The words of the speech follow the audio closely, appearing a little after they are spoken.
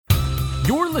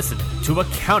You're listening to a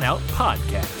Countout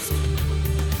Podcast.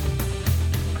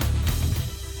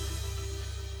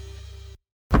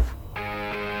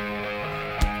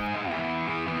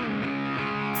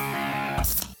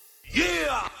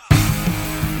 Yeah!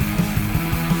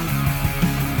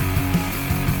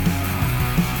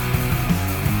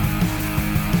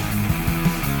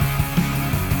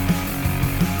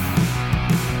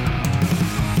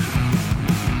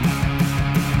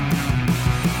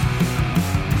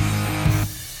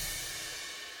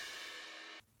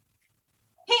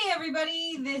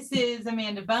 Everybody, this is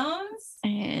Amanda Bones.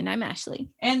 And I'm Ashley.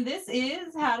 And this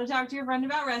is How to Talk to Your Friend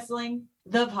About Wrestling,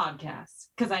 the podcast,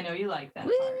 because I know you like that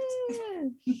part.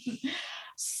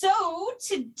 So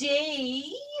today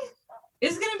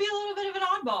is going to be a little bit of an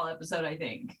oddball episode, I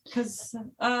think, because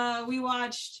we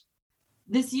watched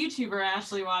this YouTuber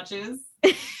Ashley watches.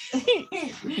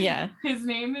 Yeah. His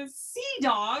name is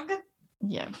Sea-Dog.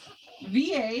 Yeah.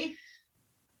 VA.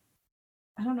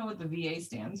 I don't know what the VA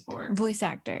stands for. Voice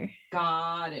actor.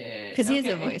 Got it. Because he is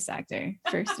a voice actor,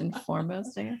 first and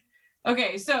foremost.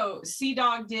 Okay, so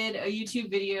Sea-Dog did a YouTube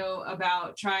video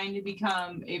about trying to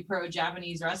become a pro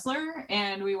Japanese wrestler,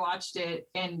 and we watched it,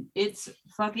 and it's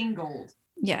fucking gold.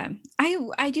 Yeah.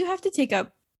 I do have to take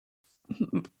up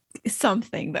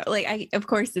something, though. Like, of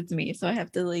course it's me, so I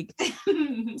have to, like,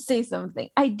 say something.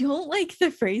 I don't like the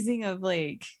phrasing of,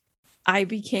 like, I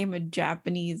became a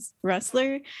Japanese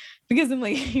wrestler, because I'm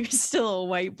like, you're still a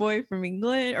white boy from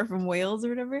England or from Wales or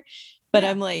whatever. But yeah.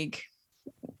 I'm like,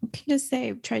 you can just say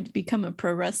I've tried to become a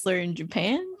pro wrestler in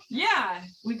Japan. Yeah,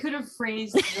 we could have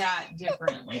phrased that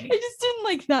differently. I just didn't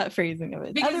like that phrasing of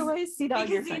it. Because, otherwise, Sea-Dog,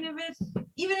 you're fine.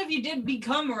 Even if you did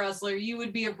become a wrestler, you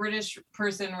would be a British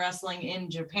person wrestling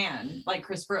in Japan, like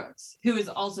Chris Brooks, who is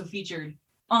also featured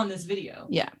on this video.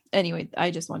 Yeah. Anyway, I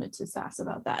just wanted to sass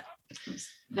about that.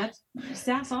 That's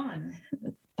sass on.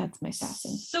 That's my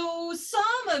sassing. So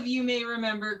some of you may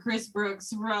remember Chris Brooks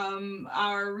from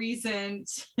our recent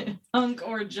Hunk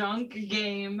or Junk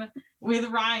game with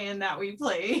Ryan that we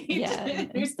played. Yeah,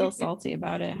 I'm still salty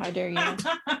about it. How dare you?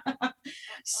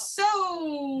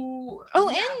 So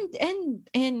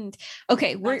and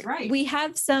okay, we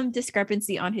have some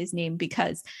discrepancy on his name,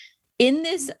 because in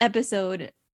this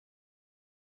episode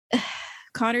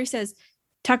Connor says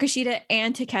Takeshita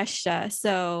and Takeshita,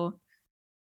 so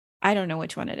I don't know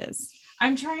which one it is.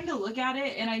 I'm trying to look at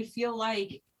it, and I feel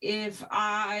like if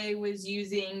I was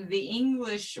using the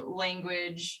English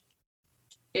language,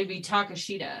 it'd be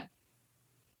Takeshita.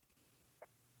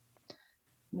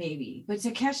 Maybe. But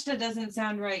Takeshita doesn't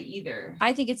sound right either.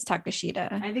 I think it's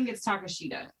Takeshita. I think it's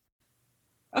Takeshita.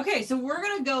 Okay, so we're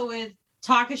going to go with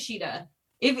Takeshita.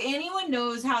 If anyone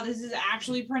knows how this is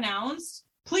actually pronounced,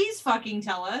 please fucking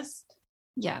tell us.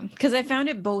 Yeah, because I found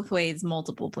it both ways,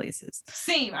 multiple places.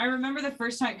 Same. I remember the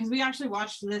first time, because we actually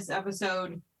watched this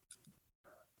episode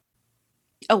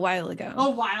a while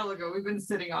ago. We've been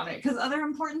sitting on it because other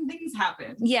important things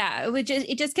happened. Yeah,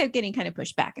 it just kept getting kind of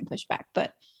pushed back,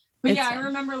 but yeah, I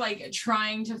remember like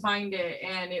trying to find it,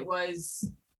 and it was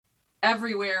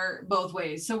everywhere both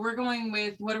ways. So we're going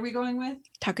with, what are we going with?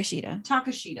 Takeshita.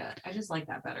 I just like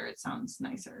that better. It sounds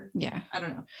nicer. Yeah. I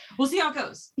don't know. We'll see how it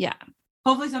goes. Yeah.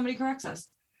 Hopefully somebody corrects us.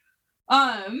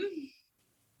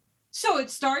 So it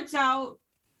starts out,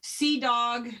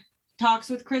 Sea-Dog talks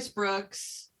with Chris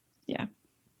Brooks. Yeah.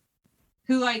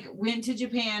 Who like went to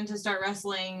Japan to start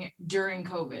wrestling during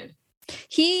COVID.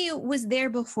 He was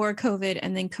there before COVID,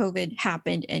 and then COVID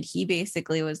happened, and he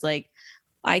basically was like,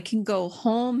 I can go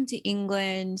home to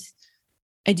England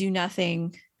and do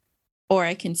nothing, or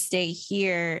I can stay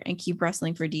here and keep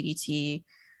wrestling for DDT.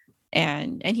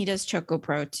 And he does Choco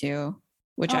Pro too,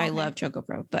 which I love Choco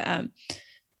Pro. But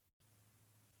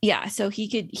yeah, so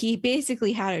he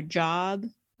basically had a job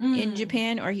in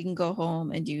Japan, or he can go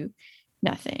home and do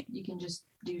nothing. You can just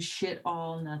do shit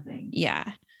all nothing.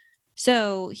 Yeah.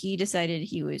 So he decided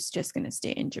he was just going to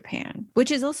stay in Japan, which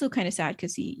is also kind of sad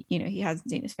because he hasn't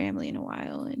seen his family in a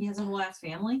while. And he has a whole ass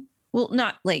family? Well,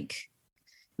 not like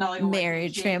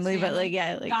marriage family, but like,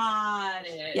 yeah. Like, got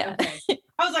it. Yeah. Okay.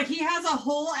 I was like, he has a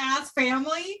whole ass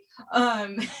family?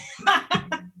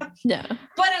 No.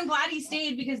 But I'm glad he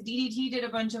stayed, because DDT did a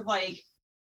bunch of like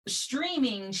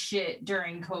streaming shit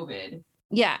during COVID.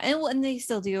 Yeah. And they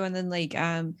still do. And then like,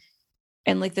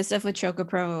 and like the stuff with Choco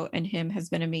Pro and him has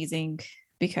been amazing,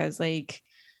 because like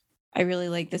I really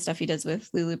like the stuff he does with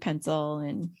Lulu Pencil.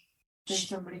 And there's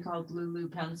somebody called Lulu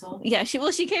Pencil. Yeah, she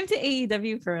came to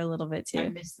AEW for a little bit too. I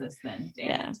missed this then.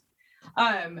 Damn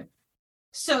it.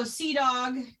 So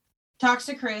Sea-Dog talks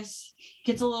to Chris,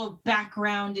 gets a little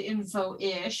background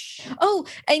info-ish. Oh,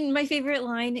 and my favorite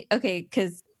line, okay,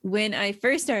 because when I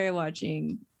first started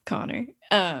watching Connor.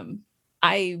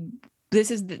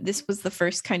 This was the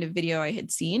first kind of video I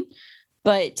had seen,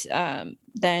 but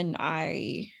then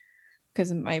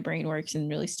because my brain works in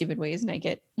really stupid ways and I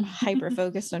get hyper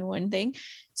focused on one thing.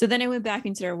 So then I went back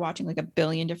and started watching like a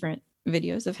billion different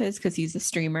videos of his because he's a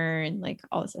streamer and like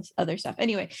all this other stuff.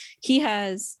 Anyway, he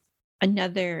has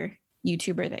another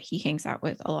YouTuber that he hangs out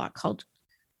with a lot called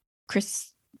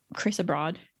Chris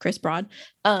Broad.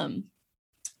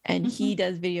 And he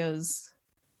does videos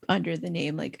under the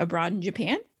name like Abroad in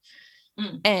Japan.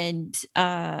 And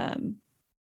I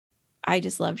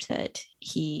just loved that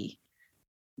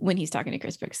when he's talking to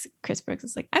Chris Brooks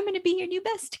is like, I'm gonna be your new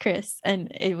best, Chris.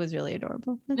 And it was really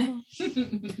adorable.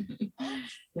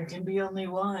 There can be only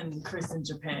one Chris in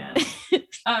Japan.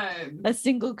 A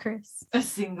single Chris. A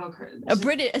single Chris. A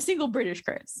single British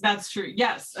Chris. That's true.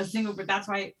 Yes, a single, but that's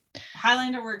why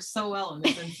Highlander works so well in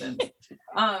this instance.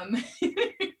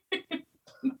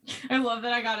 I love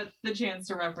that I got the chance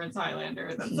to reference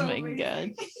Highlander. That's so amazing.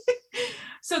 God.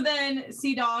 So then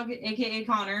Sea-Dog, aka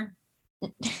Connor,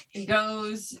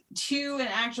 goes to an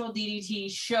actual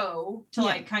DDT show to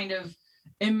like kind of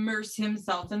immerse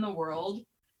himself in the world.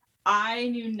 I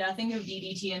knew nothing of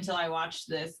DDT until I watched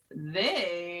this.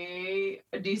 They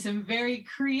do some very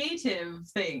creative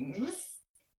things.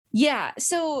 Yeah.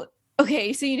 So,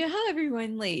 okay. So, you know how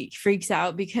everyone like freaks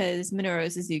out because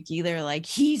Minoru Suzuki, they're like,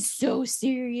 he's so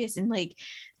serious. And like,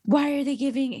 why are they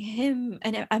giving him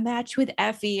a match with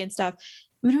Effie and stuff?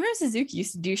 Minoru Suzuki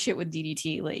used to do shit with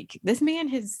DDT. Like, this man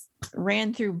has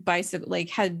ran through bicycle, like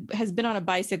has been on a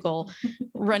bicycle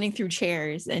running through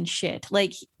chairs and shit.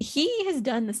 Like, he has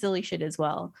done the silly shit as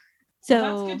well.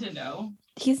 So that's good to know.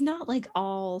 He's not like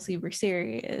all super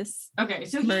serious. Okay,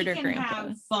 so murder he can grandpa.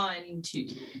 have fun too.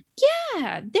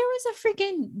 Yeah, there was a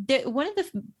freaking one of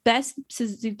the best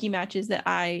Suzuki matches that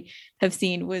I have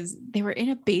seen was they were in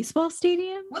a baseball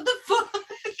stadium. What the fuck?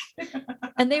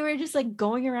 And they were just like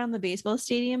going around the baseball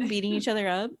stadium beating each other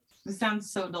up. It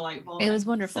sounds so delightful. It was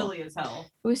wonderful. Silly as hell.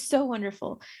 It was so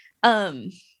wonderful.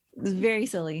 It was very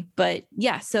silly, but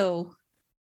yeah, so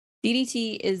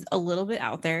DDT is a little bit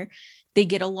out there. They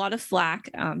get a lot of flack.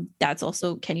 That's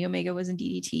also Kenny Omega was in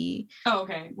DDT. Oh,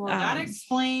 okay. Well, that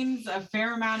explains a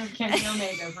fair amount of Kenny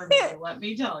Omega for me, let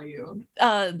me tell you.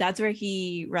 That's where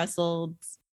he wrestled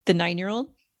the 9-year-old.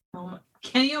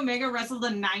 Kenny Omega wrestled a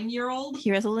 9-year-old?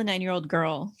 He wrestled a 9-year-old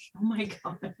girl. Oh my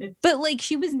God. But like,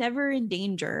 she was never in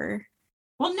danger.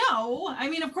 Well, no. I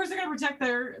mean, of course they're going to protect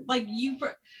their, like, you.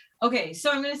 Okay,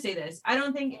 so I'm going to say this. I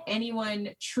don't think anyone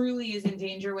truly is in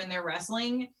danger when they're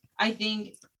wrestling. I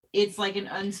think it's like an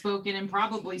unspoken and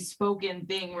probably spoken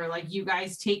thing where like you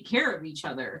guys take care of each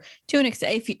other. To an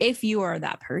extent, if you are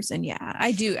that person, yeah.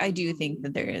 I do think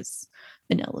that there is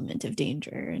an element of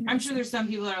danger. I'm sure there's some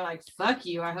people that are like, fuck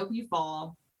you, I hope you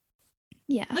fall.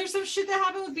 Yeah. There's some shit that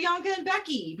happened with Bianca and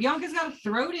Becky. Bianca's got a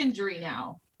throat injury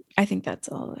now. I think that's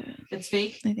all. It's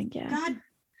fake? I think, yeah. God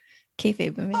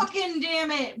kayfabe. Fucking damn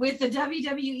it with the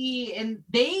WWE, and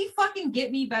they fucking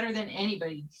get me better than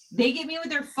anybody. They get me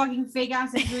with their fucking fake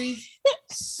ass injuries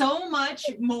so much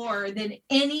more than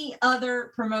any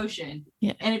other promotion.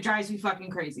 Yeah. And it drives me fucking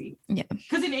crazy. Yeah.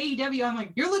 Because in AEW, I'm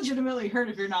like, you're legitimately hurt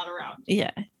if you're not around.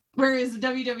 Yeah. Whereas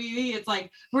WWE, it's like,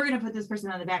 we're gonna put this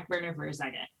person on the back burner for a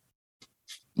second.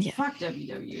 Yeah. Fuck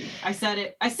WWE. I said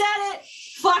it.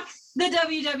 Fuck the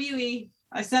WWE.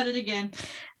 I said it again.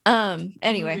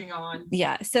 Anyway, moving on.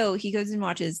 Yeah, so he goes and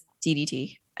watches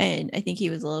DDT, and I think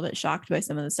he was a little bit shocked by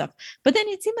some of the stuff, but then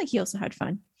it seemed like he also had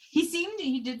fun.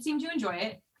 He did seem to enjoy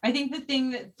it. I think the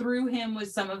thing that threw him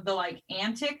was some of the like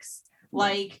antics,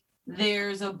 like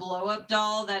there's a blow up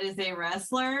doll that is a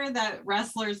wrestler that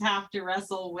wrestlers have to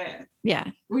wrestle with. Yeah.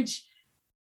 Which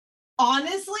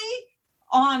honestly,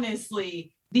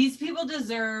 these people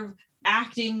deserve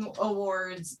acting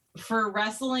awards for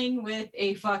wrestling with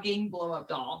a fucking blow up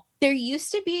doll. There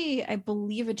used to be, I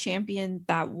believe, a champion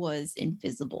that was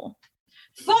invisible.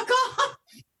 Fuck off.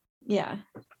 Yeah.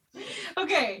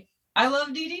 Okay. I love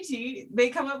DDT.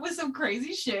 They come up with some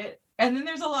crazy shit. And then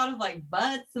there's a lot of like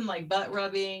butts and like butt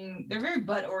rubbing. They're very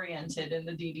butt oriented in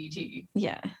the DDT.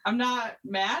 Yeah. I'm not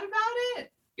mad about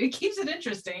it. It keeps it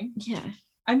interesting. Yeah.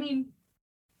 I mean,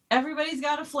 everybody's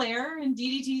got a flair, and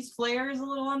DDT's flair is a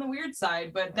little on the weird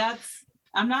side, but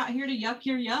I'm not here to yuck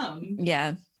your yum.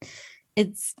 Yeah.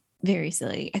 It's very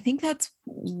silly. I think that's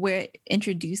where it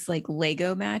introduced like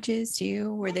Lego matches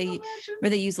too, where they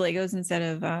use Legos instead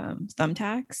of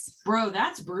thumbtacks. Bro,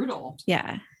 that's brutal.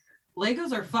 Yeah.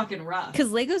 Legos are fucking rough.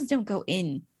 Because Legos don't go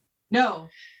in. No,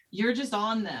 you're just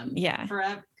on them. Yeah.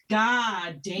 Forever.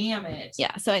 God damn it.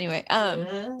 Yeah. So anyway,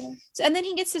 and then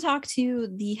he gets to talk to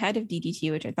the head of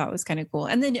DDT, which I thought was kind of cool.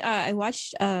 And then I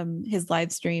watched his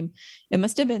live stream. It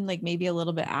must have been like maybe a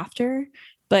little bit after,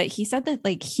 but he said that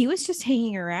like he was just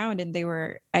hanging around, and they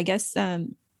were, I guess,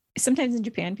 sometimes in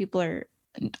Japan people are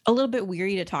a little bit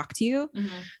weary to talk to you,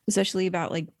 especially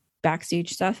about like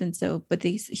backstage stuff. And so, but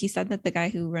he said that the guy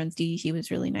who runs DDT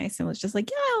was really nice and was just like,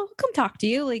 yeah, I'll come talk to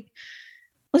you. Like,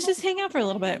 let's just hang out for a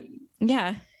little bit.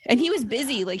 Yeah. And he was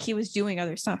busy, like he was doing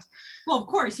other stuff. Well, of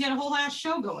course, he had a whole ass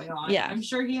show going on. Yeah. I'm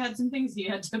sure he had some things he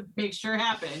had to make sure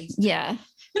happened. Yeah.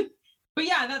 But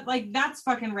yeah, that's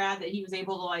fucking rad that he was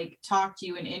able to like talk to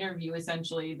you and interview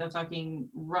essentially the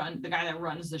guy that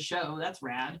runs the show. That's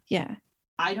rad. Yeah.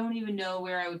 I don't even know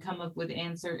where I would come up with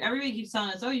answer. Everybody keeps telling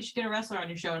us, oh, you should get a wrestler on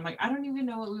your show. And I'm like, I don't even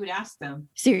know what we would ask them.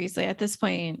 Seriously, at this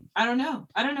point. I don't know.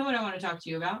 I don't know what I want to talk to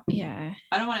you about. Yeah.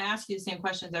 I don't want to ask you the same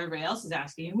questions everybody else is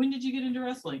asking. When did you get into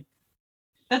wrestling?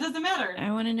 That doesn't matter.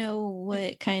 I want to know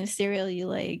what kind of cereal you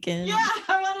like. And yeah,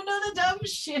 I want to know the dumb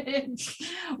shit.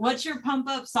 What's your pump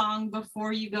up song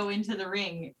before you go into the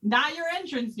ring? Not your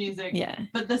entrance music. Yeah.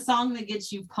 But the song that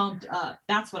gets you pumped up.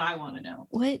 That's what I want to know.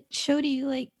 What show do you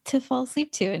like to fall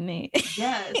asleep to at night?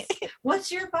 Yes. What's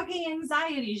your fucking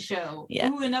anxiety show?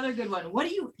 Yeah. Ooh, another good one. What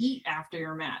do you eat after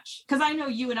your match? Because I know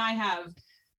you and I have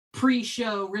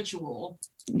pre-show ritual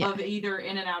of either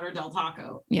In-N-Out or Del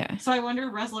Taco. Yeah. So I wonder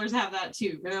if wrestlers have that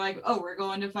too. Where they're like, oh, we're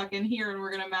going to fucking here and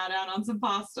we're going to mat down on some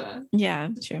pasta. Yeah,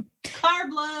 true. Carb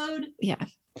load. Yeah.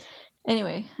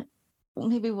 Anyway,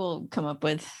 maybe we'll come up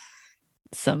with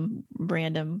some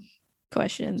random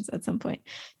questions at some point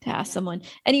to ask someone.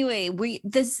 Anyway,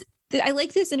 I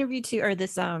like this interview too, or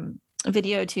this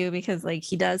video too, because like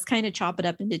he does kind of chop it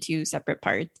up into two separate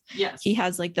parts. Yes. He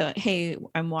has like the, hey,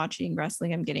 I'm watching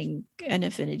wrestling, I'm getting an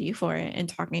affinity for it, and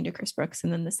talking to Chris Brooks.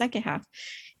 And then the second half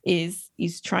is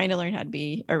he's trying to learn how to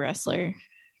be a wrestler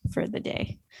for the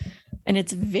day. And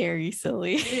it's very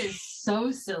silly. It is so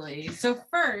silly. So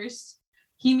first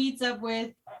he meets up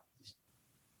with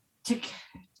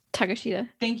Takashita.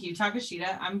 Thank you,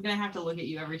 Takashita. I'm gonna have to look at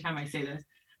you every time I say this.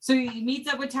 So he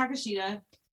meets up with Takashita,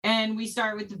 and we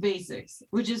start with the basics,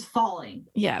 which is falling.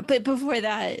 Yeah, but before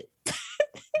that,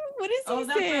 what is he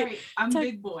that's saying? right. I'm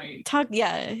big boy.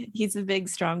 Yeah, he's a big,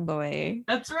 strong boy.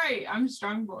 That's right. I'm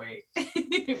strong boy.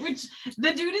 Which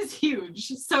the dude is huge.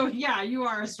 So yeah, you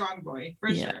are a strong boy for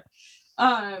sure.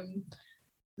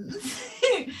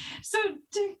 So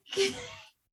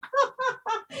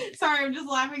sorry, I'm just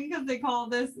laughing because they call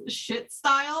this shit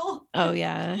style. Oh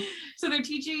yeah. So they're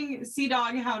teaching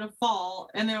Sea-Dog how to fall,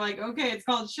 and they're like, okay, it's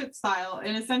called shit style,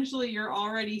 and essentially you're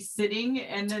already sitting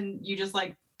and then you just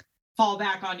like fall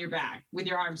back on your back with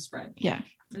your arms spread. Yeah.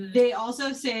 They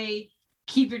also say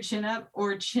keep your chin up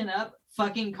or chin up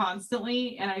fucking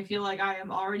constantly, and I feel like I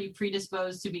am already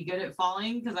predisposed to be good at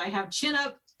falling because I have chin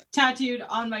up tattooed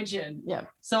on my chin. Yep.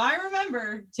 So I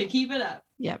remember to keep it up.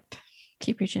 Yep.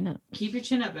 Keep your chin up. Keep your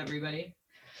chin up, everybody.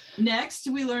 Next,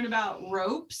 we learn about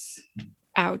ropes.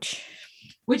 Ouch.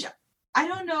 Which I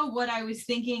don't know what I was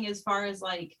thinking as far as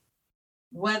like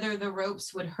whether the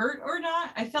ropes would hurt or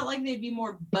not. I felt like they'd be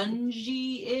more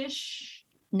bungee-ish.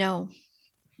 No.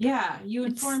 Yeah, you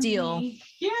informed steel. me.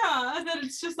 Yeah, that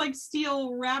it's just like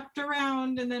steel wrapped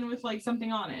around and then with like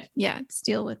something on it. Yeah, it's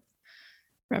steel with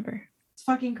rubber. It's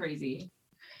fucking crazy.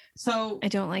 So I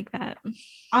don't like that.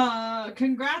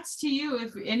 Congrats to you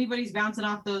if anybody's bouncing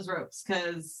off those ropes,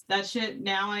 because that shit,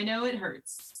 now I know it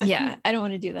hurts. Yeah, I don't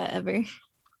want to do that ever.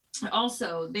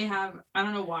 Also, they have, I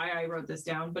don't know why I wrote this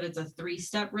down, but it's a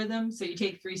 3-step rhythm. So you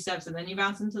take 3 steps and then you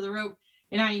bounce into the rope.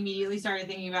 And I immediately started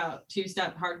thinking about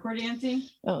 2-step hardcore dancing.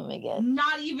 Oh my God.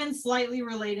 Not even slightly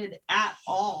related at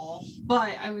all.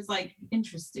 But I was like,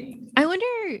 interesting. I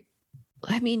wonder,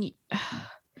 I mean,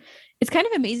 it's kind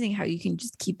of amazing how you can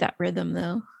just keep that rhythm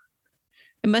though.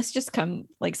 It must just come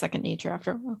like second nature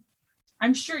after a while.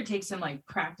 I'm sure it takes him like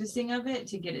practicing of it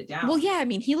to get it down. Well, yeah, I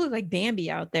mean, he looked like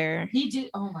Bambi out there. He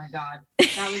did. Oh my God.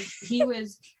 He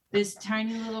was this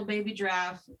tiny little baby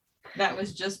giraffe that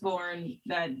was just born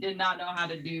that did not know how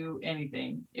to do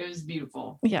anything. It was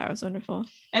beautiful. Yeah, it was wonderful.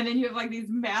 And then you have like these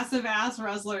massive ass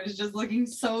wrestlers just looking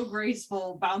so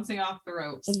graceful, bouncing off the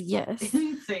ropes. Yes.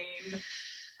 Insane.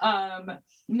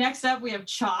 Next up we have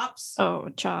Chops. Oh,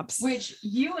 Chops. Which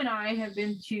you and I have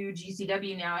been to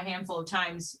GCW now a handful of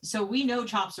times, so we know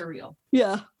Chops are real.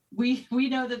 Yeah. We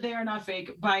know that they are not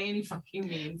fake by any fucking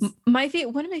means. One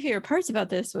of my favorite parts about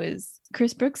this was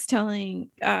Chris Brooks telling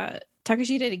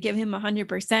Takashita to give him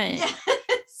 100%.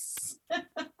 Yes.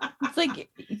 It's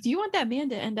like, do you want that man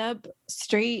to end up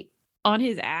straight on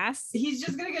his ass? He's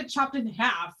just gonna get chopped in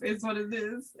half is what it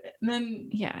is. And then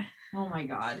Yeah. Oh my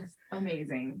God.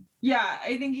 Amazing. Yeah,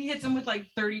 I think he hits him with like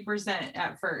 30%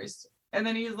 at first. And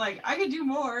then he was like, I could do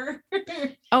more.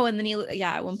 Oh, and then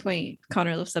at one point,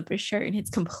 Connor lifts up his shirt and it's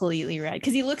completely red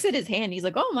because he looks at his hand. He's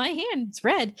like, oh, my hand's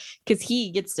red because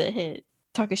he gets to hit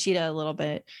Takashita a little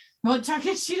bit. Well,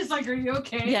 Takashita's like, are you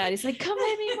okay? Yeah, he's like, come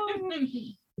at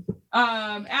me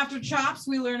more. After chops,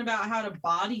 we learn about how to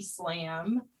body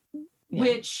slam,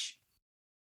 which,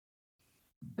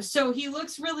 so he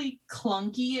looks really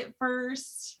clunky at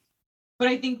first, but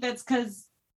I think that's because,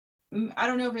 I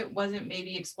don't know if it wasn't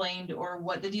maybe explained or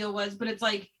what the deal was, but it's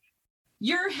like,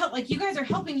 you guys are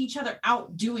helping each other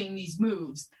out doing these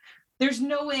moves. There's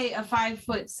no way a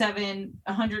 5'7",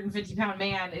 150-pound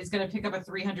man is going to pick up a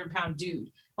 300-pound dude.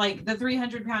 Like, the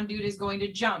 300-pound dude is going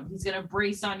to jump. He's going to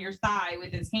brace on your thigh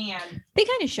with his hand. They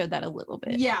kind of showed that a little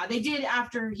bit. Yeah, they did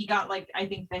after he got, like, I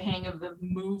think the hang of the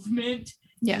movement.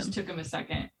 Yeah. It just took him a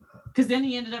second. Because then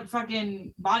he ended up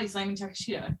fucking body slamming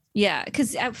Takashita. Yeah,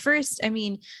 because at first, I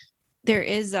mean, there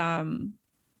is,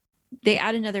 they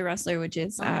add another wrestler, which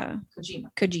is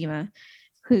Kojima,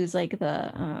 who's like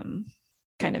the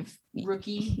kind of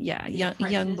rookie. Yeah,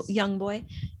 young boy.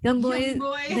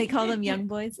 They call them young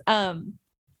boys.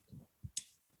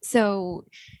 So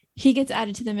he gets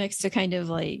added to the mix to kind of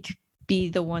like be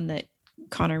the one that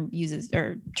Connor uses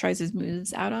or tries his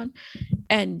moves out on.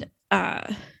 And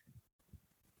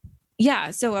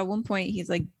so at one point he's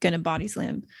like gonna body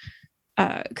slam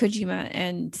Kojima,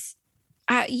 and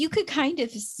you could kind of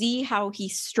see how he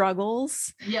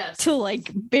struggles to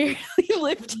like barely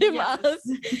lift him up.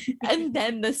 And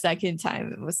then the second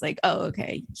time it was like, oh,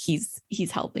 okay, he's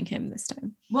helping him this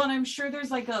time. Well, and I'm sure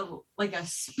there's like a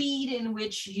speed in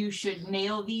which you should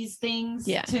nail these things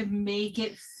to make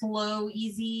it flow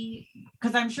easy.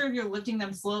 Because I'm sure if you're lifting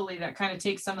them slowly, that kind of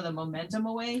takes some of the momentum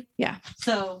away. Yeah.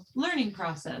 So learning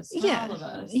process for all of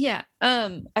us. Yeah.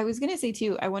 I was gonna say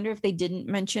too, I wonder if they didn't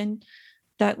mention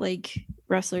that like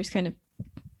wrestlers kind of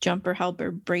jump or help or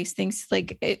brace things,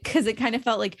 like because it kind of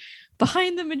felt like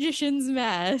behind the magician's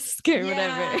mask or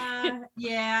whatever.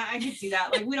 Yeah, I could see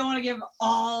that. Like, we don't want to give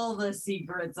all the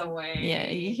secrets away. Yeah,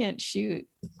 you can't shoot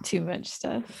too much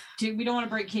stuff. Dude, we don't want to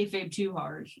break kayfabe too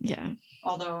hard. Yeah.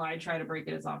 Although I try to break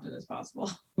it as often as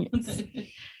possible. Yes.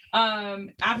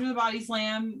 After the body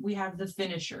slam, we have the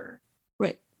finisher.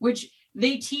 Right. Which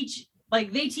they teach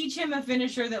him a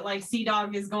finisher that like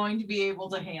Sea-Dog is going to be able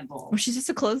to handle. Which is just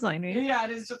a clothesline, right? Yeah,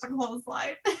 it is just a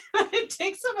clothesline. It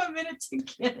takes him a minute to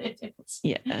get it.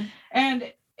 Yeah.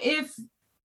 And if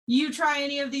you try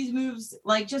any of these moves,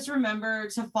 like, just remember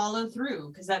to follow through,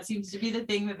 because that seems to be the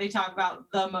thing that they talk about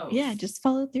the most. Yeah, just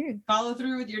follow through. Follow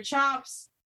through with your chops,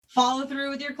 follow through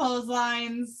with your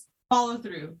clotheslines, follow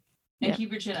through, and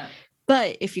keep your chin up.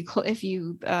 But if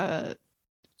you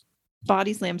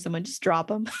body slam someone, just drop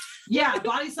them. Yeah,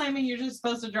 body slamming, you're just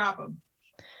supposed to drop them.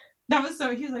 That was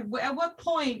so, he was like, at what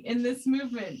point in this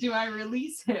movement do I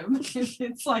release him?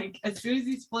 It's like, as soon as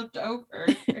he's flipped over,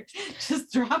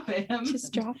 just drop him.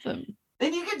 Just drop him.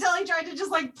 Then you can tell he tried to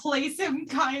just like place him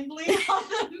kindly on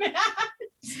the mat.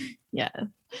 Yeah.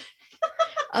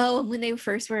 Oh, when they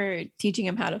first were teaching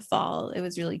him how to fall, it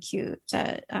was really cute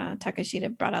that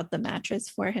Takashita brought out the mattress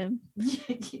for him.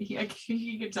 Yeah,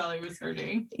 you could tell he was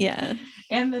hurting. Yeah.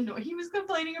 And he was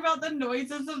complaining about the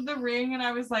noises of the ring, and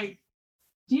I was like,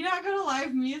 do you not go to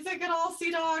live music at all,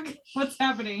 Sea-Dog? What's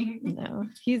happening? No,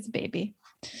 he's a baby.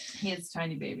 He is a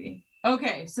tiny baby.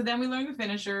 Okay, so then we learn the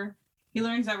finisher. He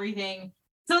learns everything.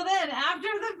 So then after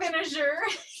the finisher,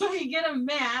 we get a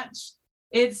match.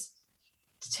 It's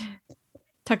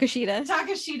Takashita.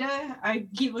 I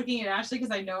keep looking at Ashley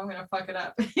because I know I'm going to fuck it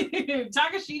up.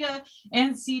 Takashita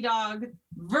and Sea-Dog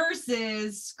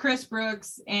versus Chris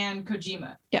Brooks and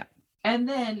Kojima. Yeah. And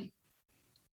then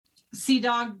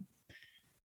Sea-Dog.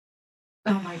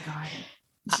 Oh my God.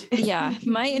 Yeah.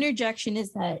 My interjection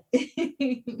is that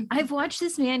I've watched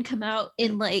this man come out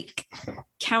in like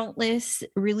countless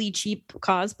really cheap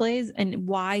cosplays, and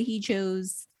why he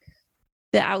chose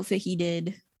the outfit he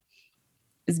did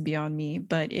is beyond me,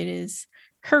 but it is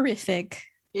horrific.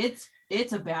 It's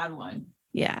a bad one.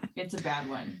 Yeah. It's a bad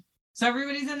one. So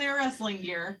everybody's in their wrestling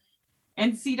gear,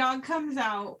 and Sea-Dog comes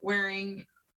out wearing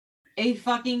a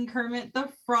fucking Kermit the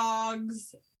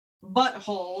Frog's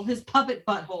butthole, his puppet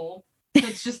butthole. So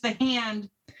it's just the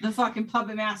hand the fucking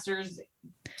puppet masters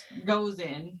goes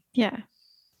in. Yeah.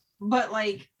 But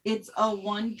like, it's a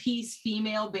one-piece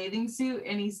female bathing suit,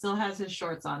 and he still has his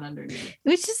shorts on underneath.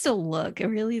 It's just a look. It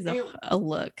really is a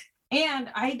look. And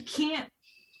I can't,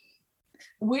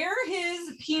 where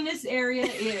his penis area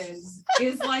is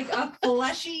like a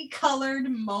fleshy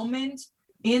colored moment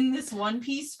in this one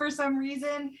piece for some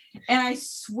reason. And I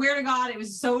swear to God, it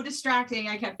was so distracting.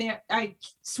 I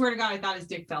swear to God, I thought his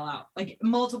dick fell out like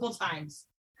multiple times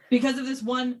because of this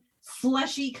one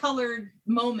fleshy colored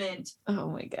moment Oh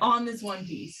my God. on this one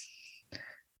piece.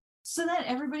 So then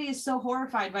everybody is so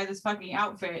horrified by this fucking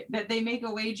outfit that they make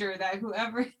a wager that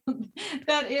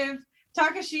that if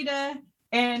Takashita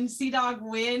and Sea-Dog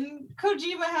win,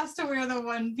 Kojima has to wear the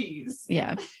one piece.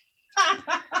 Yeah.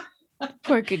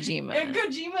 Poor Kojima. And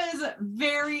Kojima is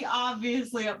very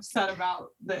obviously upset about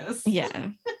this. Yeah.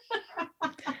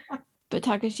 But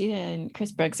Takashita and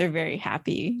Chris Brooks are very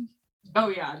happy Oh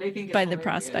yeah, they think it's by the hilarious.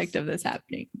 prospect of this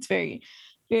happening. It's very,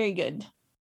 very good.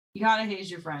 You gotta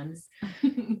haze your friends.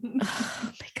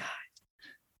 Oh my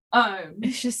God.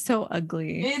 It's just so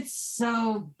ugly. It's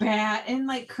so bad. And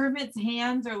like Kermit's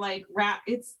hands are like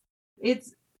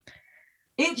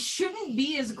it shouldn't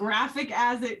be as graphic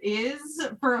as it is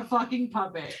for a fucking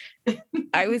puppet.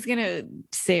 I was gonna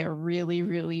say a really,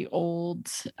 really old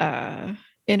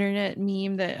internet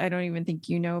meme that I don't even think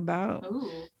you know about, Ooh,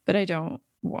 but I don't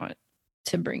want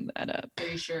to bring that up. are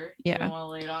you sure? Yeah. You don't want to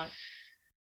lay it on?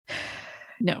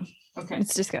 No, Okay.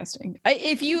 it's disgusting.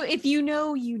 If you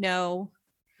know, you know,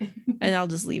 and I'll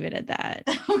just leave it at that.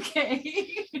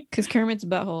 Okay. Because Kermit's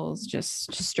butthole is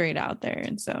just straight out there,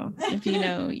 and so if you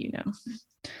know, you know.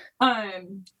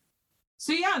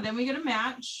 So yeah, then we get a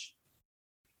match.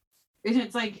 And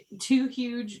it's like two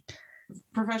huge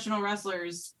professional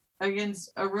wrestlers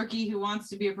against a rookie who wants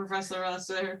to be a professional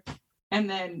wrestler, and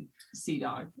then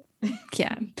Sea-Dog.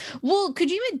 Yeah. Well,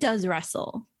 Kojima does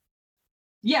wrestle.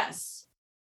 Yes.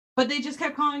 But they just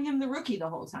kept calling him the rookie the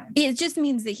whole time. It just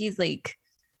means that he's like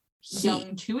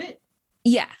Young to it?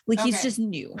 yeah, like he's Okay. just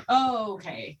new. Oh,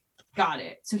 okay. Got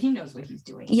it. So he knows what he's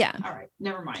doing. Yeah. All right.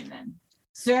 Never mind then.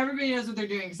 So everybody knows what they're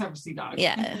doing except for Sea-Dog.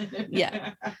 Yeah.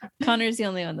 Yeah. Connor's the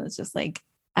only one that's just like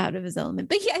out of his element.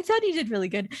 But I thought he did really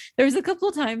good. There was a couple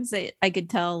of times that I could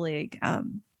tell like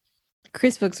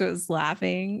Chris Brooks was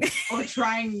laughing. Or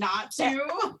trying not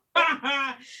to.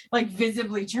 Like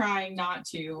visibly trying not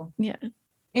to. Yeah.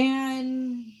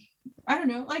 And I don't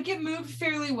know, like it moved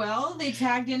fairly well. They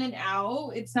tagged in and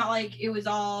out. It's not like it was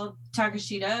all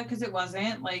Takashita because it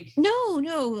wasn't like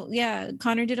No, yeah.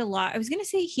 Connor did a lot. I was gonna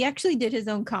say he actually did his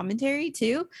own commentary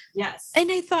too. yes. And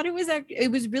I thought it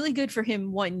was really good for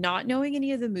him, one, not knowing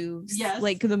any of the moves, Yes.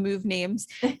 like the move names.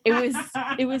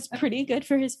 It was pretty good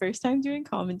for his first time doing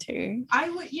commentary. I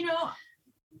would,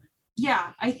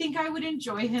 yeah, I think I would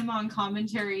enjoy him on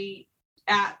commentary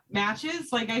at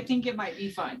matches. Like I think it might be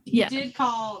fun. He Yeah. did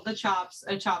call the chops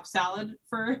a chop salad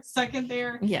for a second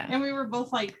there. Yeah. And we were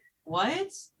both like, what?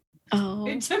 Oh.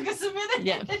 It took us a minute.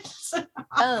 Yeah.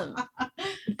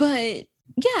 But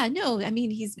yeah, no, I mean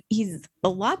he's a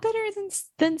lot better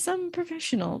than some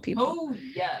professional people. Oh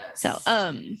yes. So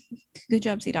good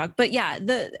job, Sea-Dog. But yeah,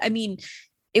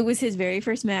 it was his very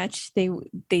first match. They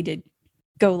did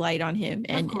go light on him,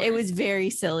 and it was very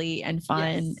silly and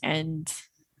fun. Yes. And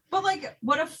But like,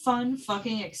 what a fun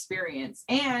fucking experience,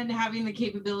 and having the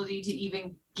capability to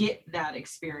even get that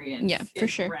experience. Yeah, for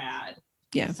is sure. Rad.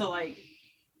 Yeah. So like,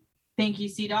 thank you,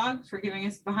 Sea-Dog, for giving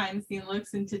us behind the scene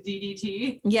looks into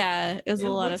DDT. yeah, it was a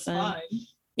lot of looks fun.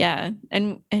 Yeah,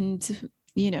 and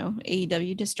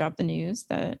AEW just dropped the news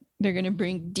that they're gonna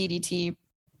bring DDT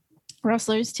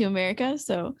wrestlers to America.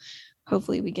 So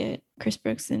hopefully we get Chris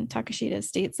Brooks and Takashita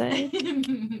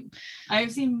stateside. I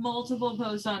have seen multiple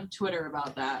posts on Twitter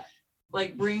about that.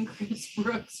 Like, bring Chris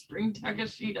Brooks, bring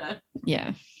Takashita.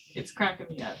 Yeah, It's cracking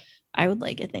me up. I would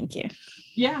like it. Thank you.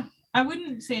 Yeah, I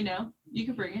wouldn't say no. You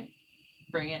could bring it.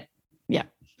 Bring it.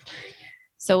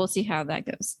 So we'll see how that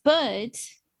goes. But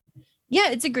yeah,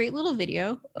 it's a great little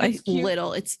video. It's cute.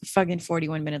 It's fucking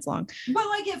 41 minutes long. But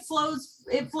like it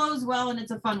flows well, and it's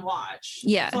a fun watch.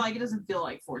 Yeah. So like it doesn't feel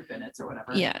like 4 minutes or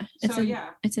whatever. Yeah. So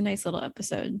It's a nice little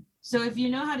episode. So if you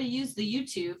know how to use the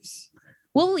YouTubes,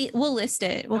 We'll list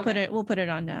it. We'll Okay. put it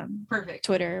on perfect.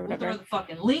 Twitter or We'll throw whatever. the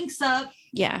fucking links up.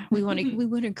 Yeah, we want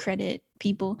to credit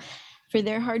people for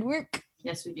their hard work.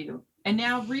 Yes, we do. And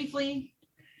now briefly,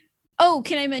 Oh,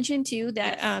 can I mention too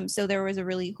that Yes. so there was a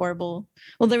really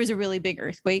big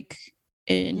earthquake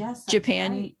in Yes, that's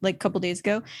Japan right. like a couple days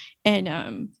ago,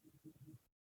 and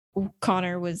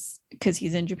Connor was, because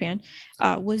he's in Japan,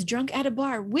 was drunk at a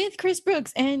bar with Chris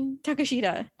Brooks and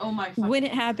Takashita oh my fucking when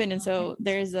it happened, and so God.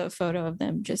 there's a photo of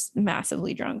them just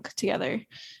massively drunk together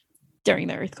during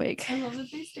the earthquake. I love that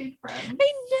they stayed friends.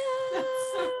 I That's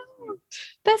so know.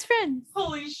 Best friends.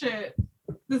 Holy shit.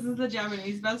 This is the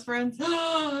Japanese best friends.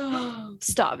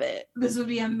 Stop it. This would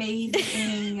be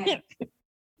amazing.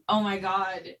 Oh my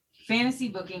god. Fantasy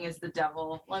booking is the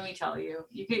devil. Let me tell you.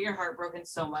 You get your heart broken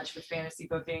so much with fantasy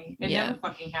booking. It Yeah. never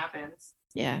fucking happens.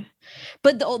 Yeah,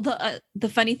 but the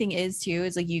funny thing is too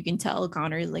is like you can tell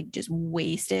Connor is like just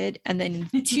wasted, and then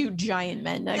two giant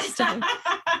men next to him.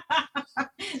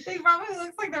 They probably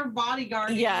looks like their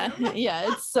bodyguard. Yeah,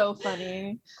 it's so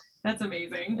funny. That's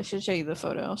amazing. I should show you the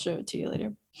photo. I'll show it to you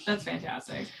later. That's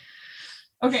fantastic.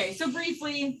 Okay, so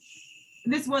briefly,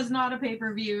 this was not a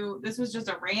pay-per-view. This was just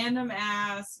a random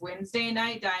ass Wednesday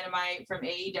night Dynamite from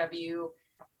AEW,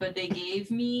 but they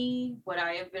gave me what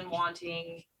I have been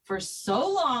wanting for so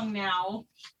long now,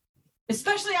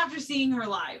 especially after seeing her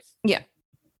live. Yeah.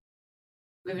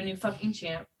 We have a new fucking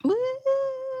champ. Woo!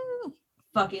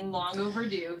 Fucking long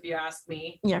overdue, if you ask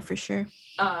me. Yeah, for sure.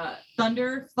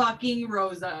 Thunder fucking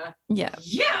Rosa. Yeah,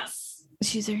 Yes!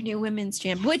 she's our new women's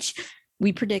champ, which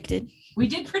we predicted. We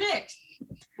did predict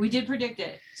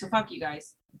it. So fuck you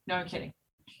guys. No, I'm kidding.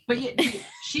 But yeah, dude,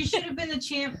 she should have been the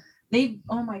champ.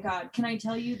 Oh my God. Can I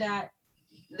tell you that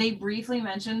they briefly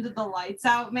mentioned the lights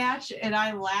out match and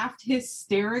I laughed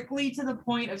hysterically to the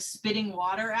point of spitting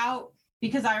water out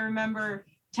because I remember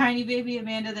tiny baby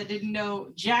Amanda that didn't know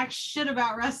jack shit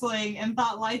about wrestling and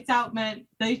thought lights out meant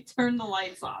they turned the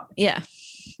lights off. Yeah.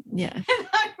 And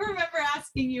I remember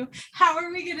asking you, how are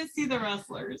we going to see the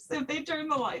wrestlers if they turn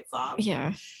the lights off?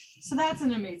 Yeah. So that's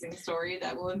an amazing story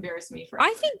that will embarrass me forever.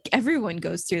 I think everyone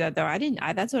goes through that though.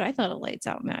 That's what I thought a lights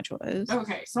out match was.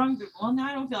 Okay, so now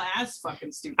I don't feel as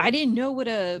fucking stupid. I didn't know what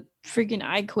a freaking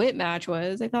I quit match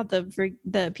was. I thought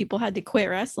the people had to quit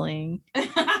wrestling.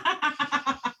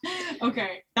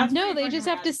 Okay. No, they just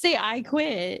have to say I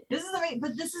quit. This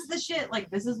is the shit. Like,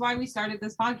 this is why we started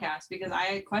this podcast, because I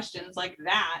had questions like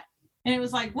that. And it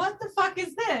was like, what the fuck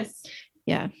is this?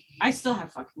 Yeah. I still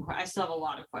have a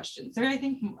lot of questions.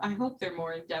 I hope they're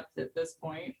more in depth at this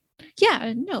point.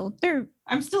 Yeah, no,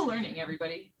 I'm still learning,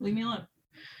 everybody. Leave me alone.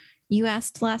 You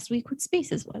asked last week what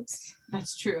Spaces was.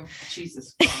 That's true.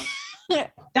 Jesus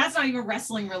fuck. That's not even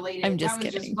wrestling related. I'm just that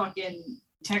was kidding. Just fucking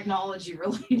technology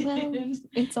related. Well,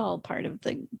 it's all part of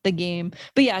the game.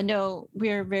 But yeah, no,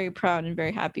 we're very proud and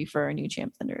very happy for our new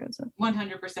champ, Thunder Rosa.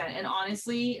 100%. And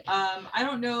honestly, I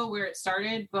don't know where it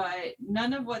started, but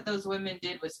none of what those women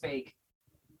did was fake.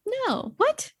 No,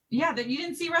 what? Yeah, that you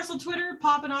didn't see Wrestle Twitter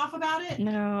popping off about it?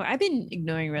 No, I've been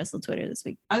ignoring Wrestle Twitter this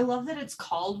week. I love that it's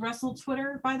called Wrestle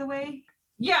Twitter, by the way.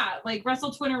 Yeah, like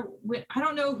Wrestle Twitter, I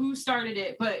don't know who started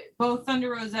it, but both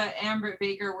Thunder Rosa and Britt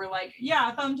Baker were like,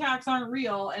 yeah, thumbtacks aren't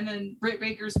real. And then Britt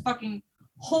Baker's fucking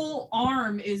whole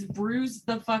arm is bruised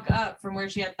the fuck up from where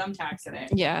she had thumbtacks in it.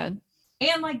 Yeah.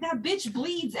 And like that bitch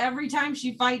bleeds every time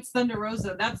she fights Thunder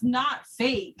Rosa. That's not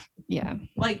fake. Yeah.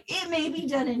 Like it may be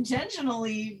done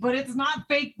intentionally, but it's not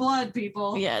fake blood,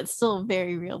 people. Yeah, it's still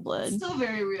very real blood. It's still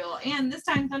very real. And this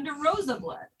time Thunder Rosa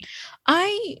blood.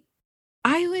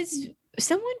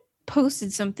 Someone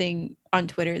posted something on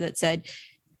Twitter that said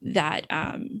that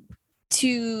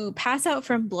to pass out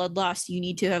from blood loss, you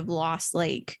need to have lost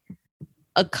like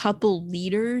a couple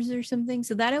liters or something.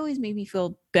 So that always made me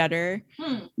feel better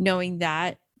knowing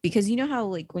that, because you know how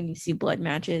like when you see blood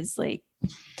matches, like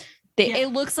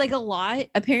it looks like a lot.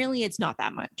 Apparently it's not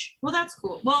that much. Well, that's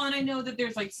cool. Well, and I know that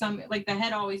there's like some, like the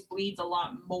head always bleeds a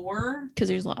lot more. Because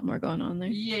there's a lot more going on there.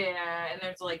 Yeah, and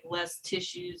there's like less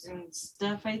tissues and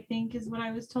stuff, I think is what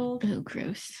I was told. Oh,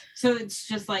 gross. So it's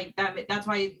just like that. That's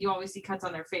why you always see cuts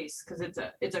on their face, because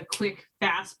it's a quick,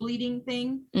 fast bleeding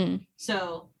thing.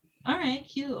 So, all right,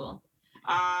 cool.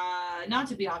 Not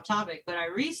to be off topic, but I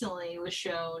recently was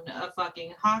shown a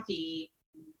fucking hockey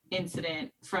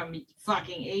incident from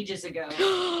fucking ages ago.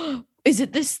 Is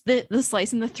it the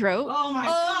slice in the throat? Oh my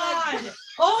god!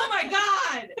 Oh my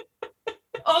god!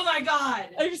 Oh my god!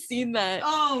 I've seen that.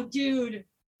 Oh, dude.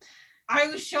 I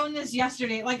was shown this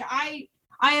yesterday. Like I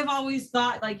have always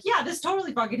thought, like, yeah, this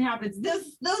totally fucking happens.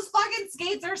 Those fucking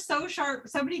skates are so sharp.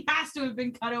 Somebody has to have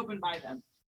been cut open by them.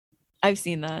 I've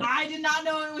seen that. I did not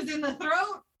know it was in the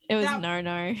throat. It was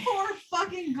Nar. Poor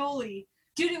fucking goalie.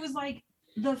 Dude, it was like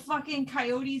the fucking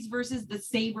Coyotes versus the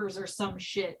Sabres or some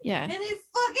shit. Yeah. And it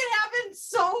fucking happened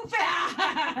so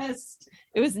fast.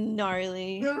 It was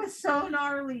gnarly. It was so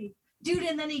gnarly. Dude,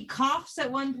 and then he coughs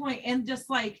at one point and just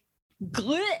like,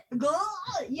 glut,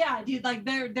 glut. Yeah, dude, like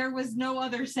there was no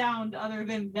other sound other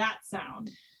than that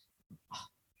sound.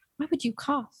 Why would you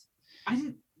cough? I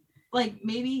didn't, like,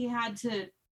 maybe he had to,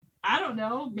 I don't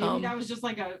know. Maybe that was just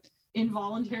like a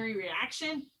involuntary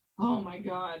reaction. Oh my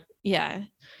god. Yeah.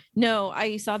 No,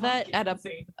 I saw that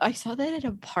insane. I saw that at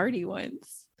a party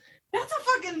once. That's a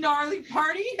fucking gnarly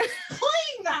party.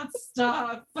 Playing that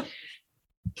stuff.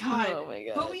 God. Oh my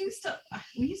god. But we used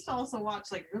to also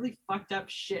watch like really fucked up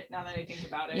shit now that I think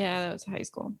about it. Yeah, that was high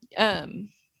school.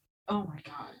 Oh my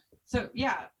god. So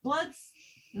yeah, blood's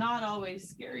not always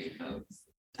scary, folks.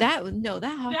 That hockey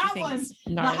That thing's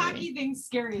the gnarly. hockey thing's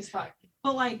scary as fuck.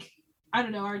 But like, I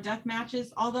don't know, our death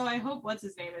matches, although I hope what's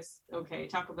his name is okay,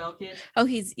 Taco Bell kid. Oh,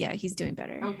 he's doing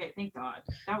better. Okay, thank God.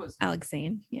 That was Alex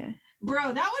Zane, yeah.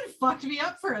 bro, that one fucked me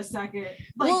up for a second.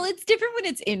 Like, Well, it's different when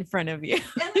it's in front of you.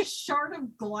 and the shard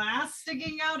of glass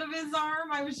sticking out of his arm,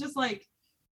 I was just like,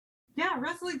 yeah,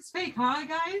 wrestling's fake, huh,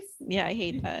 guys? Yeah, I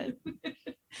hate that.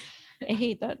 I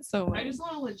hate that so much. I just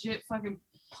want to legit fucking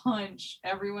punch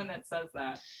everyone that says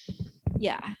that.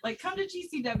 Yeah. Like, come to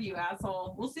GCW,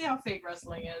 asshole. We'll see how fake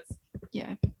wrestling is.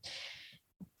 Yeah.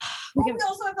 Oh, we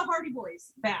also have the Hardy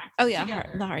Boys back. Oh yeah,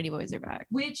 together, the Hardy Boys are back.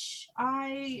 which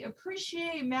I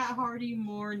appreciate Matt Hardy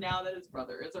more now that his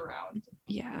brother is around.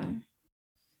 Yeah.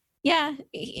 Yeah,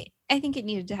 I think it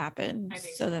needed to happen I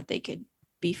think so that they could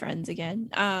be friends again.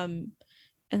 And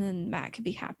then Matt could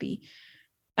be happy.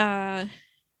 And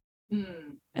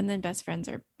then best friends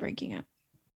are breaking up.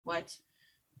 What?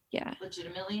 Yeah.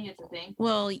 Legitimately, it's a thing.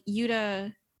 Well,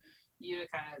 Yuta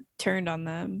Kind of. turned on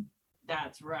them.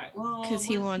 That's right. Well, 'Cause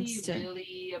he was wants to-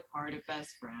 really a part of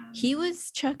Best Friends. He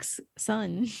was Chuck's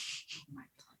son. Oh my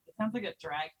God. It sounds like a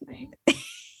drag thing.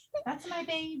 That's my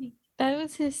baby. That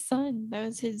was his son. That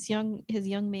was his young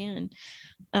man.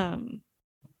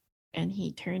 And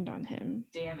he turned on him.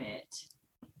 Damn it.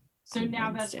 So now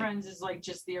Convinced Best it. Friends is like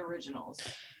just the originals.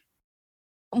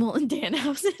 Well, and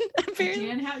Danhausen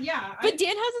apparently. Yeah. But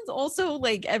Danhausen's also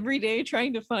like every day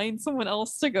trying to find someone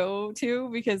else to go to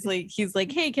because like he's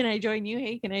like, hey, can I join you?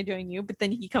 Hey, can I join you? But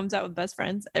then he comes out with Best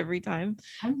Friends every time.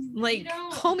 I'm Like,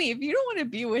 homie, if you don't want to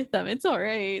be with them, it's all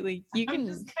right. Like you I'm can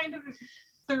just kind of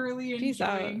thoroughly Peace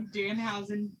out. enjoying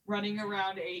Danhausen running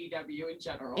around AEW in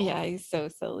general. Yeah, he's so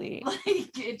silly.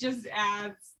 Like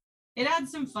it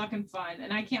adds some fucking fun,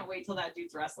 and I can't wait till that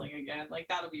dude's wrestling again. Like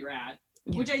that'll be rad.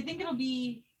 Yeah. Which I think it'll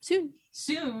be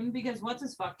soon because what's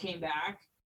his fuck came back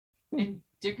and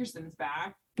Dickerson's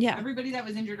back. Yeah. Everybody that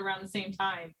was injured around the same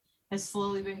time has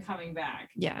slowly been coming back.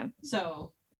 Yeah.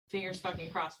 So fingers fucking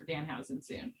crossed for Danhausen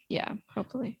soon. Yeah.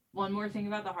 Hopefully. One more thing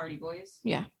about the Hardy Boys.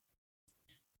 Yeah.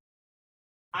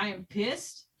 I am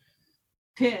pissed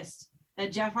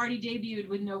that Jeff Hardy debuted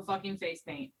with no fucking face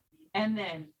paint. And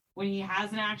then when he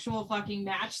has an actual fucking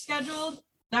match scheduled,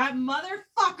 that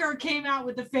motherfucker came out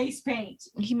with the face paint.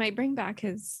 He might bring back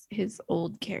his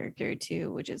old character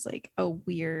too, which is like a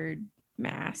weird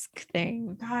mask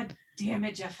thing. God damn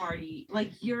it, Jeff Hardy.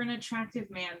 Like, you're an attractive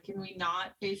man. Can we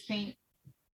not face paint?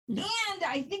 No. And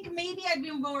I think maybe I'd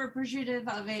be more appreciative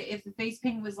of it if the face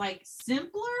paint was like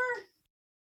simpler.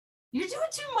 You're doing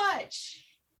too much.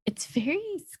 It's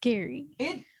very scary.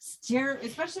 It's terrible,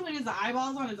 especially when his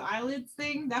eyeballs on his eyelids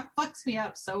thing. That fucks me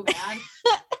up so bad.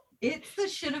 It's the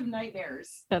shit of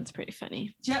nightmares. That's pretty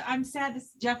funny. I'm sad to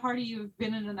Jeff Hardy, you've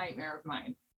been in a nightmare of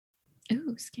mine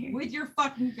Ooh, scary. with your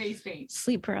fucking face paint.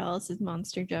 Sleep paralysis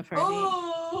monster Jeff Hardy.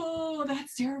 Oh,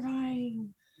 that's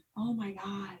terrifying. Oh my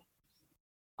God.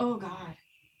 Oh God.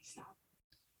 Stop.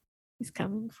 He's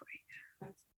coming for you.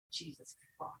 That's Jesus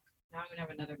fuck. Now I'm gonna have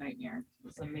another nightmare.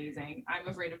 It's amazing. I'm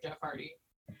afraid of Jeff Hardy.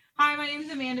 Hi, my name is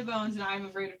Amanda Bones, and I'm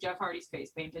afraid of Jeff Hardy's face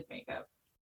painted makeup.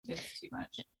 It's too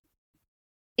much.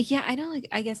 Yeah,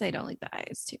 I guess I don't like the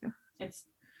eyes too. It's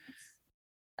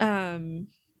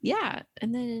Yeah,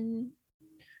 and then I'm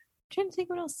trying to think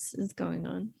what else is going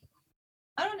on.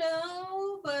 I don't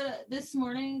know, but this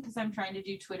morning, because I'm trying to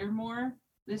do Twitter more,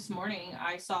 this morning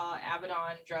I saw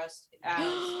Abaddon dressed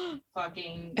as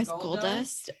fucking As Goldust.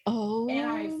 Goldust. Oh,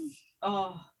 And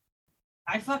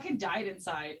I fucking died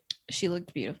inside. she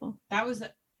looked beautiful. That was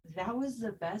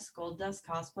the best Goldust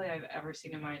cosplay I've ever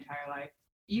seen in my entire life.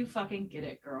 You fucking get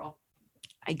it, girl.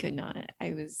 I could not.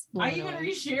 I was. I blown even away.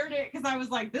 reshared it because I was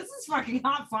like, this is fucking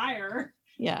hot fire.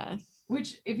 Yeah,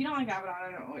 Which, if you don't like Abaddon,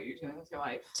 I don't know what you're doing with your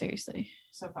life. seriously,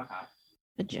 So fuck off.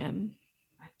 a gem.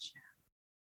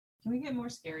 Can we get more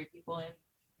scary people in?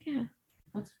 Yeah,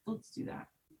 Let's do that.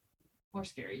 More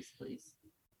scaries, please.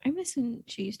 I miss when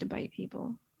she used to bite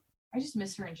people. I just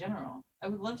miss her in general. I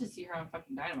would love to see her on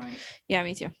fucking Dynamite. Yeah,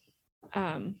 me too.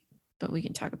 But we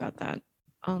can talk about that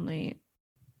all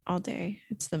day.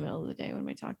 It's the middle of the day. What am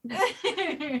I talking about?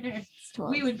 It's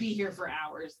 12. We would be here for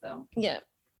hours though. Yeah.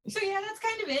 So yeah, that's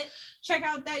kind of it. Check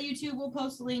out that YouTube. We'll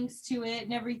post links to it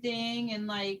and everything, and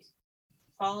like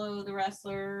follow the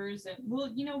wrestlers, and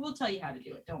we'll tell you how to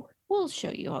do it. Don't worry. We'll show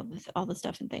you all the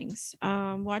stuff and things.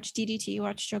 Watch DDT,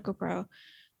 watch Choco Pro.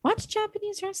 Watch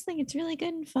Japanese wrestling. It's really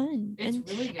good and fun. It's and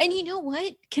really good. and you know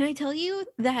what? Can I tell you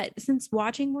that since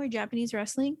watching more Japanese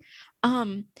wrestling,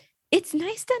 it's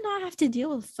nice to not have to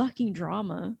deal with fucking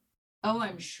drama. Oh,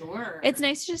 I'm sure. It's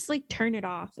nice to just like turn it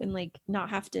off and like not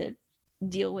have to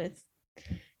deal with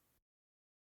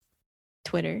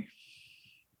Twitter.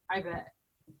 I bet.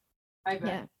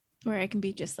 Yeah. Where I can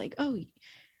be just like, oh,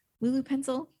 Lulu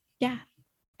pencil. Yeah.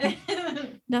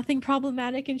 Nothing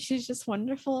problematic and she's just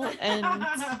wonderful and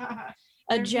a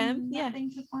There's gem. Yeah.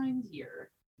 Nothing to find here.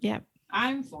 Yeah.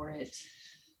 I'm for it.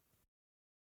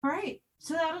 All right.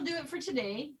 So that'll do it for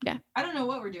today. Yeah. I don't know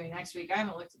what we're doing next week. I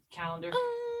haven't looked at the calendar.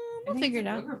 We'll figure it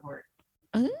out. Book report.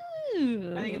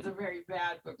 Ooh. I think it's a very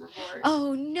bad book report.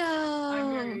 Oh no.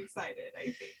 I'm very excited,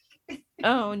 I think.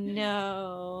 Oh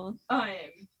no.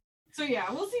 So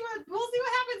yeah, we'll see what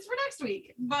happens for next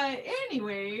week. But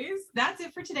anyways, that's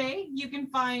it for today. You can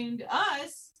find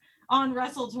us on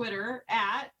Wrestle Twitter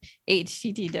at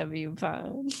HTTW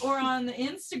pod. or on the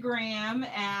Instagram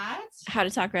at How to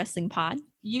Talk Wrestling Pod.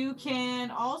 You can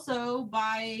also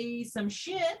buy some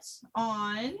shit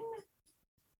on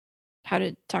How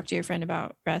to Talk to Your Friend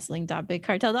About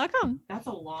Wrestling.bigcartel.com. that's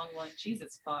a long one.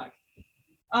 Jesus fuck.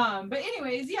 But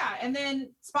anyways, yeah, and then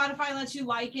Spotify lets you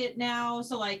like it now.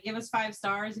 So like give us 5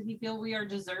 stars if you feel we are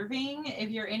deserving. If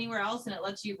you're anywhere else and it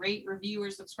lets you rate, review,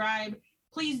 or subscribe,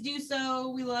 please do so.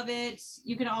 We love it.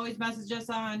 You can always message us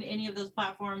on any of those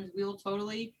platforms. We will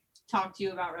totally talk to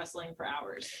you about wrestling for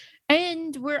hours.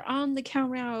 And we're on the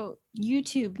Count Out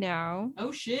YouTube now.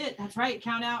 Oh shit, that's right.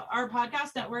 Count Out, our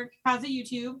podcast network has a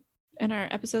YouTube. And our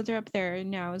episodes are up there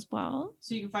now as well.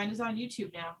 So you can find us on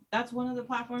YouTube now. That's one of the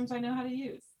platforms I know how to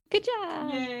use. Good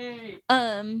job. Yay.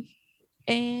 And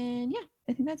yeah,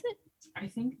 I think that's it. I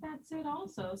think that's it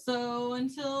also. So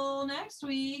until next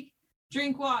week,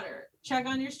 drink water. Check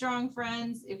on your strong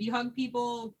friends. If you hug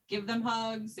people, give them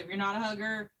hugs. If you're not a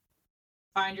hugger,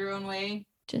 find your own way.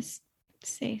 Just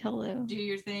say hello. Do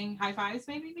your thing. High fives,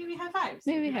 maybe high fives.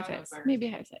 Maybe If high you're not a fives. hugger. Maybe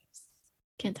high fives.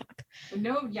 Can't talk.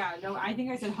 No, I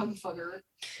think I said hug fugger.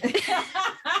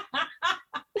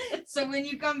 So when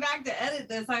you come back to edit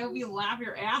this, I hope you laugh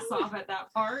your ass off at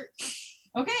that part.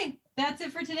 Okay, that's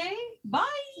it for today. Bye.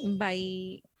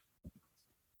 Bye.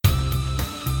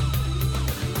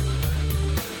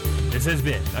 This has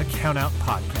been a Count Out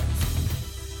Podcast.